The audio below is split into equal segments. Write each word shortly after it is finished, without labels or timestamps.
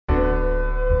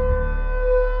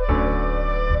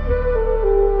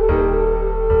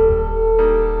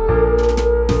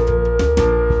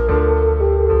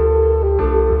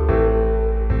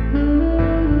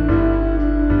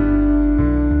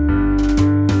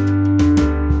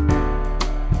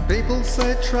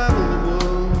say travel the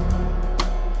world,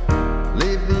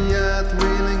 leave the earth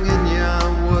reeling in your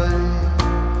way.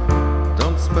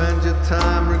 Don't spend your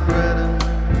time regretting,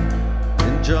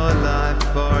 enjoy life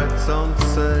for its own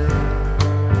sake.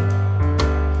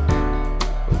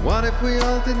 But what if we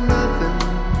all did nothing,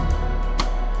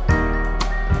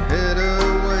 hid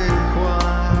away in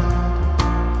quiet,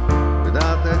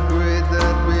 without that greed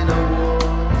that we know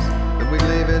wars, and we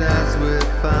leave it as we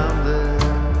found it.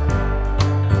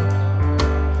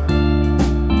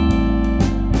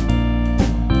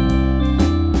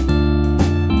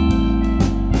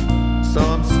 So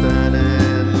I'm standing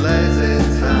in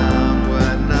Lazytown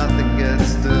where nothing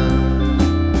gets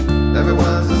done.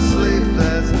 Everyone's asleep,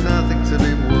 there's nothing to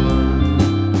be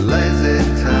won.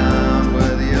 Lazytown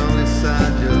where the only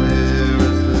sound you'll hear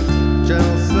is the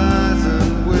gentle sighs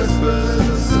and whispers in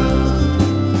the sun.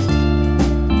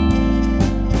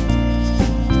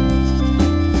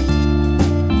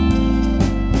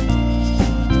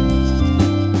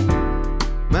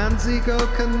 Man's ego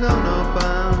can know no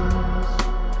bounds,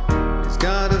 he's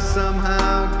gotta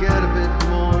somehow get a bit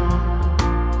more.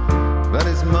 But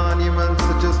his monuments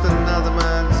are just another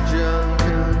man's junk,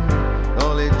 and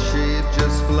all he achieved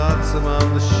just flotsam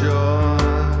on the shore.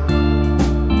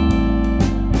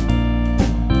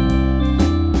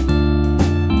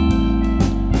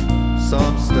 So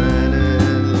I'm standing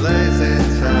in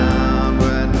Lazytown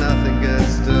where nothing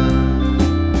gets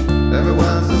done.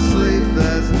 Everyone's asleep,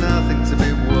 there's nothing to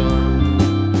be won.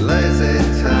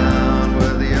 Lazytown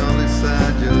where the only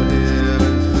sound you'll hear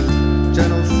is the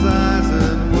gentle sighs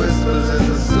and whispers in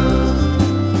the sun.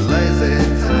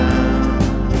 Lazytown,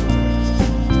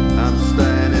 I'm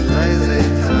staying in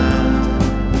Lazytown.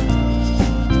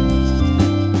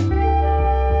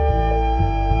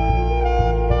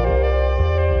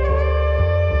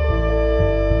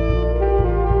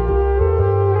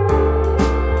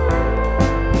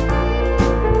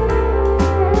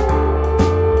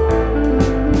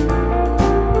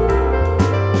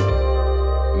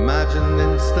 Imagine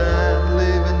instead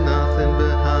leaving nothing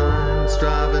behind,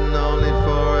 striving only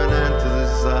for an end to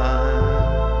desire,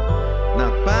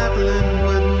 not battling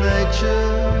with nature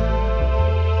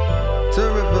to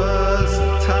reverse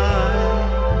the tide,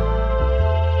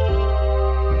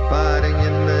 and fighting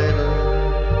your neighbor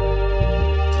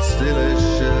to steal his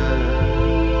share.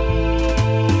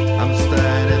 I'm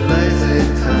staying in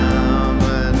Lazytown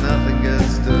where nothing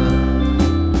gets done.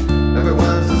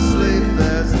 Everyone's asleep,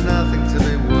 there's nothing to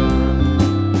be won.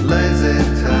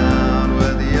 Lazytown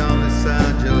where the only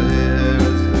sound you'll hear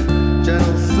is the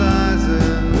gentle sighs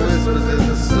and whispers in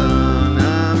the sun.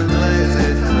 I'm in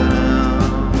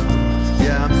Lazytown,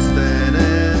 yeah, I'm staying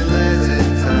in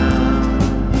Lazytown.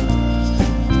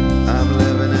 I'm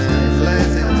living in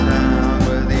Lazytown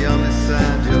where the only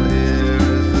sound you'll hear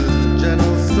is the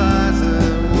gentle sighs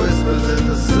and whispers in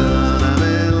the sun. I'm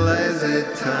in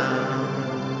Lazytown,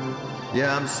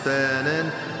 yeah, I'm staying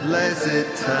in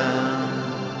Lazytown.